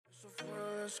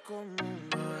es común,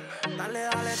 dale,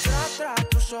 dale, tra, tra,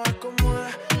 tú sabes cómo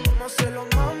es. Vamos a hacerlo,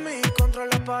 mami, contra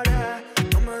la pared.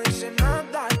 No me dice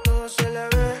nada y todo se le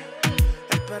ve.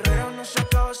 El perreo no se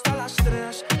acaba hasta las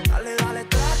 3. Dale, dale,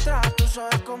 tra, tra, tú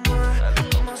sabes cómo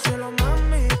es. Vamos a hacerlo,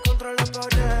 mami, contra la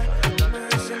pared. No me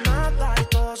dice nada y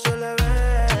todo se le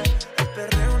ve. El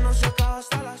perreo no se acaba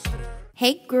hasta las 3.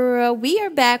 Hey girl, we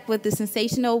are back with the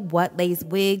sensational What Lace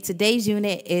wig. Today's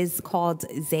unit is called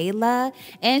Zaila,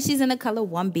 and she's in the color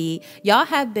 1B. Y'all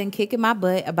have been kicking my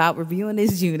butt about reviewing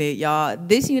this unit, y'all.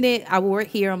 This unit I wore it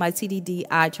here on my TDD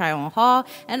eye try on haul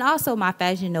and also my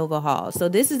Fashion Nova haul. So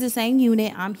this is the same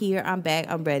unit. I'm here, I'm back,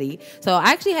 I'm ready. So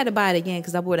I actually had to buy it again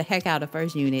because I wore the heck out of the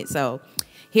first unit. So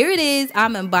here it is.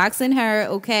 I'm unboxing her,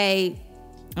 okay?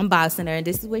 Unboxing her, and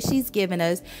this is what she's giving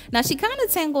us. Now she kind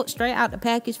of tangled straight out the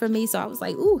package for me, so I was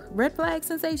like, ooh, red flag,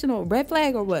 sensational, red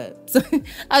flag or what? So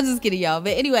I was just kidding, y'all.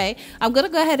 But anyway, I'm gonna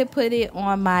go ahead and put it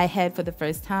on my head for the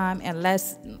first time, and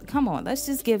let's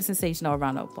just give sensational a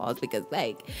round of applause because,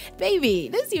 like, baby,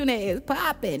 this unit is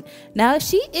popping. Now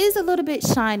she is a little bit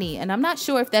shiny, and I'm not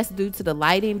sure if that's due to the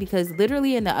lighting because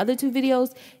literally in the other two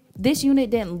videos this unit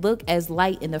didn't look as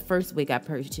light in the first wig I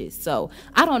purchased. So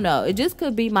I don't know, it just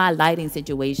could be my lighting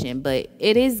situation, but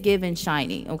it is giving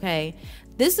shiny. Okay,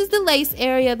 this is the lace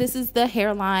area, this is the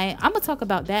hairline. I'm gonna talk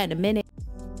about that in a minute.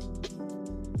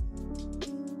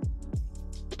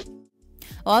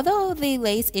 Although the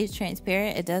lace is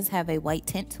transparent, it does have a white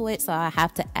tint to it, so I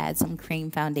have to add some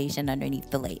cream foundation underneath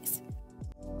the lace.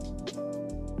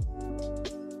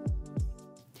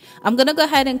 I'm gonna go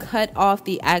ahead and cut off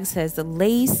the excess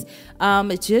lace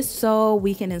just so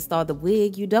we can install the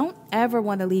wig. You don't ever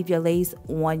want to leave your lace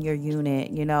on your unit,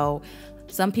 you know.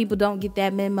 Some people don't get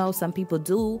that memo, some people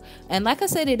do. And like I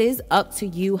said, it is up to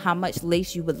you how much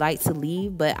lace you would like to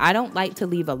leave, but I don't like to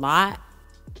leave a lot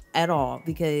at all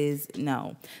because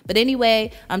no. But anyway,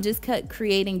 I'm just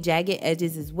creating jagged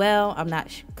edges as well. I'm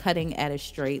not cutting at a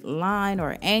straight line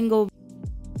or angle.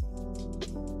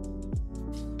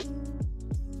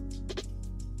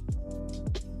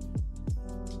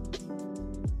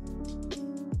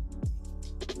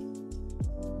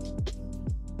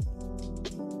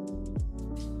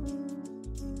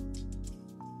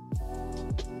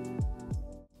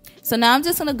 So now I'm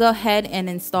just going to go ahead and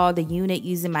install the unit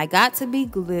using my got2b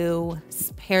glue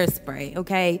hairspray,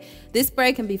 okay? This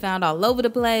spray can be found all over the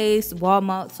place,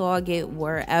 Walmart, Target,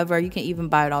 wherever. You can even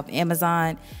buy it off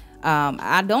Amazon.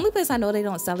 The only place I know they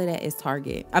don't sell it at is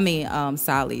Target. I mean,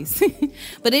 Sally's.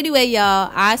 But anyway,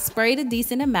 y'all, I sprayed a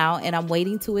decent amount and I'm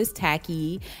waiting till it's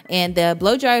tacky. And the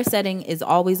blow dryer setting is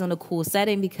always on a cool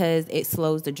setting because it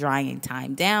slows the drying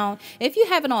time down. If you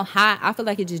have it on hot, I feel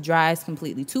like it just dries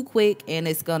completely too quick and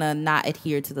it's gonna not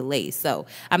adhere to the lace. So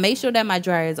I make sure that my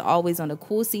dryer is always on a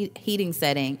cool heating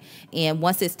setting. And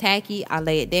once it's tacky, I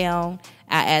lay it down.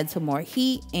 I add some more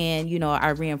heat and, you know, I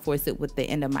reinforce it with the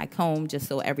end of my comb just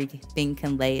so everything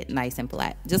can lay nice and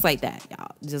flat. Just like that,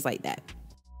 y'all. Just like that.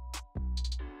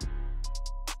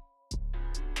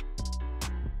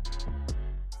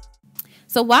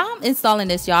 So while I'm installing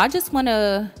this, y'all, I just want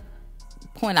to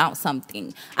point out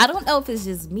something. I don't know if it's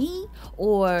just me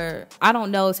or I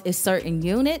don't know if it's certain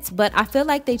units, but I feel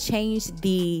like they changed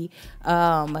the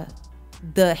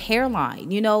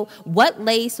hairline. You know, What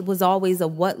Lace was always a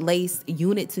What Lace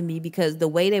unit to me because the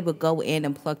way they would go in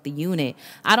and pluck the unit,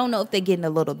 I don't know if they're getting a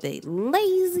little bit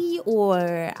lazy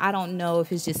or I don't know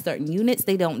if it's just certain units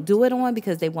they don't do it on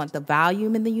because they want the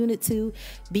volume in the unit to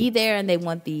be there and they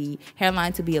want the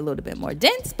hairline to be a little bit more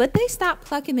dense, but they stop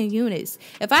plucking the units.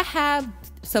 If I have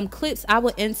some clips, I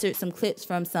will insert some clips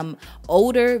from some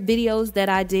older videos that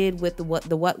I did with the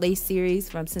What Lace series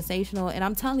from Sensational, and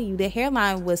I'm telling you, the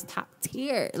hairline was top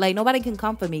tier. Like, nobody can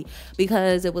come for me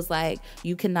because it was like,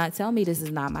 you cannot tell me this is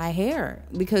not my hair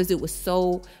because it was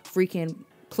so freaking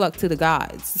plucked to the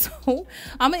gods. So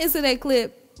I'm gonna insert that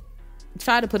clip,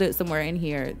 try to put it somewhere in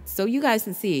here so you guys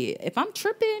can see if I'm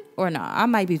tripping or not. I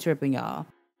might be tripping, y'all.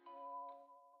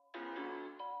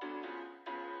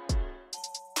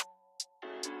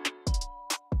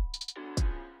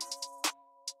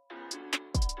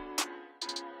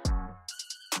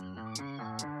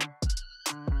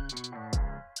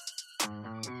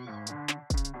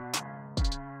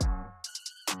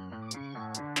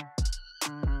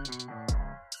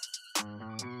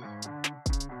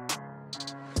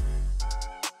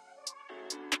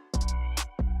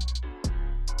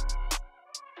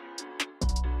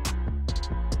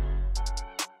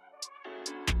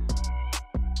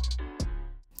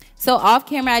 So off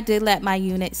camera, I did let my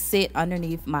unit sit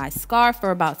underneath my scarf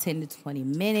for about 10 to 20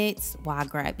 minutes while I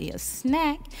grabbed me a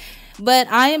snack. But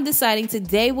I am deciding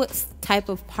today type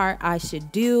of part I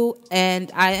should do,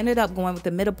 and I ended up going with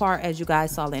the middle part, as you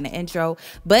guys saw in the intro.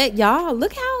 But y'all,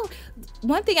 look how,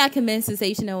 one thing I commend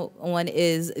Sensationnel on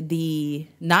is the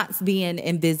knots being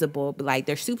invisible. Like,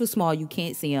 they're super small, you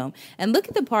can't see them. And look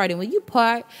at the part, and when you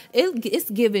part, it's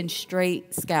giving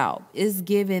straight scalp. It's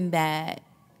giving that,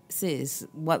 sis,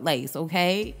 what lace,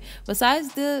 okay?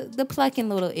 Besides the plucking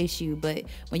little issue, but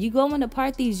when you go in to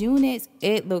part these units,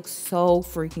 it looks so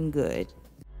freaking good.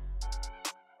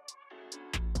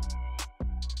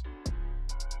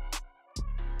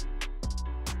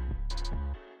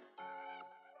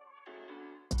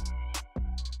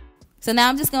 So now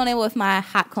I'm just going in with my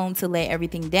hot comb to lay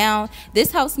everything down.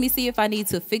 This helps me see if I need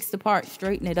to fix the part,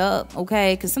 straighten it up,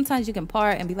 okay? Because sometimes you can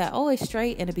part and be like, oh, it's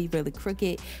straight, and it'll be really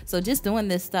crooked. So just doing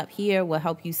this stuff here will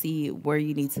help you see where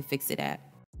you need to fix it at.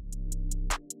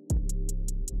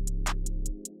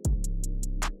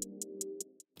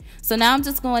 So now I'm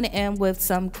just going in with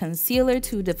some concealer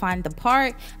to define the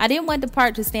part. I didn't want the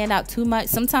part to stand out too much.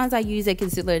 Sometimes I use a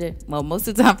concealer, well, most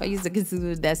of the time I use a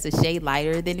concealer that's a shade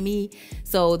lighter than me,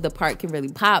 so the part can really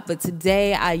pop. But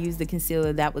today I used the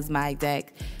concealer that was my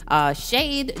exact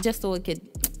shade, just so it could,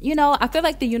 you know, I feel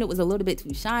like the unit was a little bit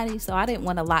too shiny, so I didn't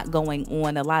want a lot going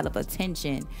on, a lot of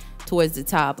attention towards the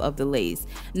top of the lace.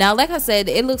 Now, like I said,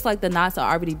 it looks like the knots are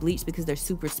already bleached because they're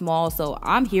super small, so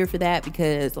I'm here for that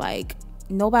because, like,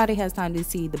 nobody has time to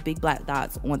see the big black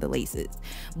dots on the laces.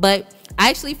 But I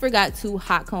actually forgot to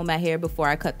hot comb my hair before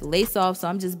I cut the lace off, so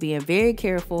I'm just being very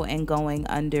careful and going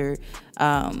under,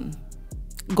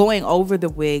 going over the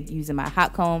wig using my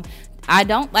hot comb. I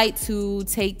don't like to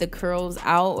take the curls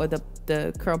out or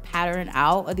the curl pattern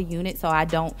out of the unit, so I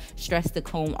don't stress the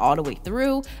comb all the way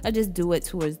through. I just do it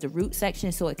towards the root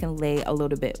section so it can lay a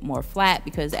little bit more flat,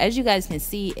 because as you guys can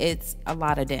see, it's a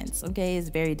lot of dents, okay? It's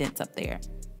very dense up there.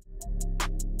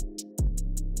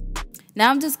 Now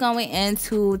I'm just going in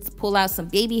to pull out some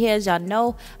baby hairs. Y'all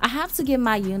know I have to give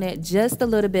my unit just a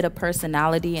little bit of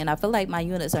personality, and I feel like my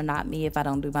units are not me if I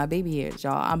don't do my baby hairs,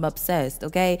 y'all. I'm obsessed,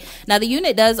 okay? Now the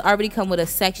unit does already come with a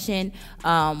section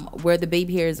where the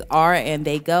baby hairs are and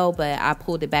they go, but I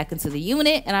pulled it back into the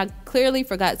unit, and I clearly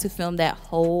forgot to film that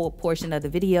whole portion of the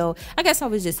video. I guess I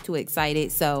was just too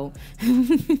excited, so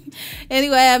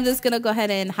anyway, I'm just gonna go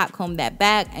ahead and hot comb that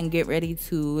back and get ready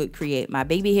to create my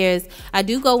baby hairs. I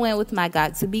do go in with my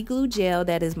𝙁glue gel.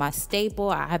 That is my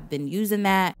staple. I have been using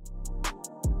that.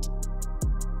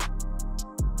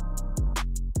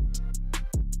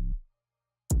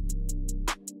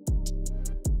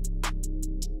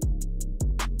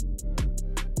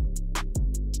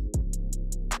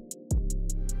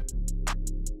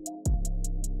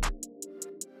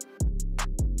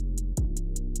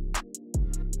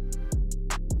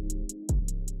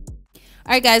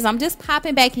 All right, guys, I'm just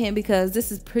popping back in because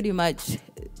this is pretty much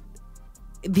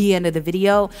the end of the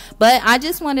video, but I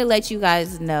just want to let you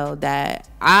guys know that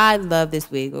I love this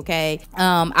wig, okay?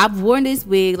 I've worn this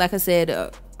wig, like I said,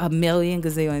 a million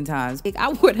gazillion times.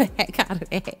 I wore the heck out of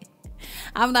that.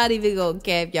 I'm not even gonna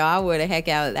cap, y'all. I wore the heck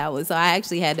out of that one. So I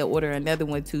actually had to order another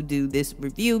one to do this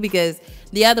review because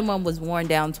the other one was worn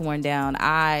down, torn down.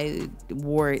 I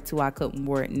wore it till I couldn't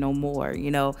wear it no more, you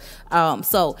know.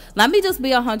 So let me just be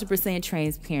 100%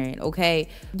 transparent, okay?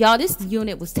 Y'all, this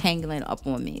unit was tangling up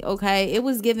on me, okay? It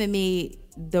was giving me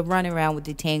the run around with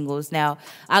the tangles. Now,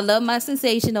 I love my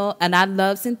Sensationnel and I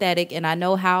love synthetic, and I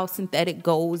know how synthetic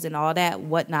goes and all that,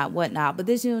 whatnot. But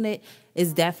this unit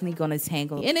is definitely going to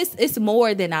tangle, and it's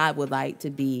more than I would like to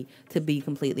be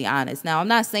completely honest. Now, I'm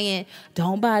not saying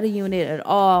don't buy the unit at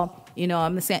all, you know.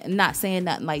 I'm not saying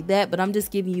nothing like that, but I'm just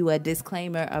giving you a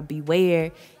disclaimer of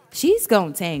beware. She's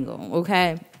gonna tangle,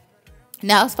 okay?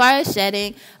 Now, as far as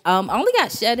shedding, I only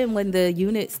got shedding when the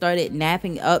unit started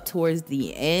napping up towards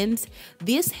the end.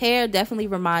 This hair definitely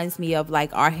reminds me of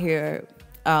like our hair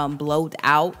blowed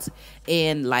out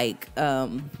and like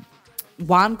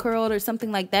wand curled or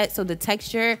something like that. So the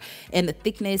texture and the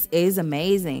thickness is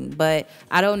amazing, but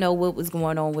I don't know what was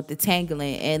going on with the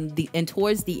tangling. And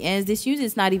towards the end, this usually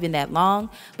is not even that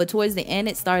long, but towards the end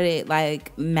it started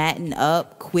like matting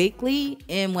up quickly,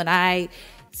 and when I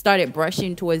started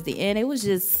brushing towards the end, it was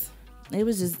just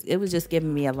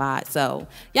giving me a lot. So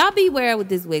y'all beware with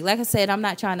this wig. Like I said, I'm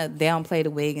not trying to downplay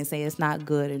the wig and say it's not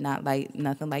good or not, like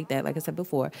nothing like that, like I said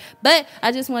before, but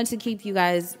I just wanted to keep you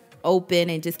guys open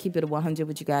and just keep it 100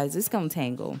 with you guys. It's gonna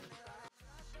tangle.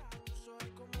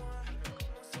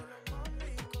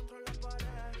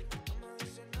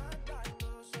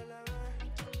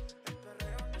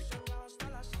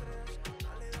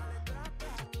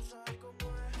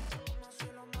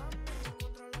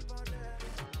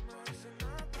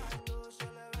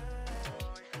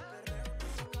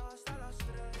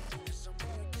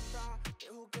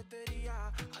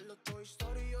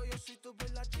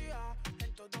 soy la chía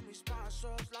en todos mis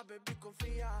pasos, la baby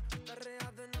confía.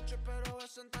 Perrea de noche pero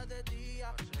es sentada de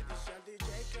día. Me dice al DJ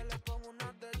que le pongo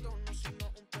una de tono, sino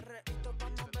un perreíto pa'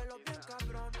 moverlo bien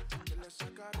cabrón. Que le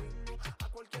saca ritmo a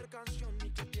cualquier canción y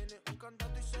que tiene un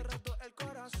cantante y se retó el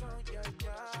corazón. Yeah,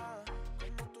 yeah.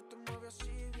 Como tú te mueves así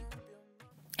bien, bien.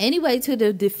 Anyway,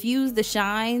 to diffuse the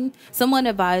shine, someone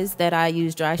advised that I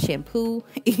use dry shampoo,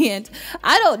 and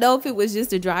I don't know if it was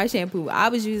just a dry shampoo I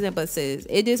was using, but sis,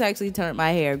 it just actually turned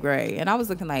my hair gray, and I was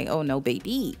looking like, oh no,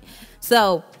 baby.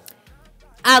 So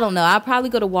I don't know. I'll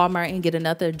probably go to Walmart and get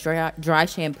another dry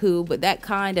shampoo, but that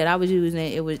kind that I was using,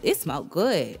 it smelled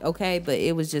good, okay, but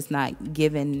it was just not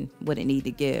giving what it needed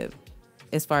to give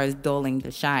as far as dulling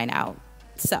the shine out.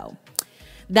 So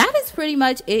that is pretty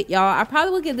much it, y'all. I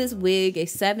probably will give this wig a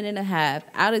 7.5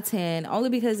 out of 10, only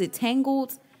because it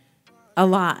tangled a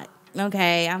lot.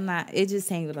 Okay, it just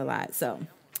tangled a lot. So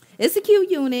it's a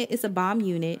cute unit. It's a bomb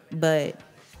unit, but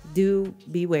do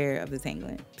beware of the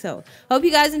tangling. So hope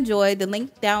you guys enjoyed. The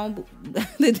link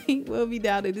will be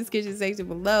down in the description section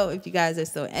below if you guys are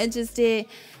so interested.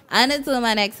 And until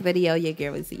my next video, your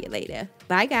girl will see you later.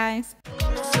 Bye, guys.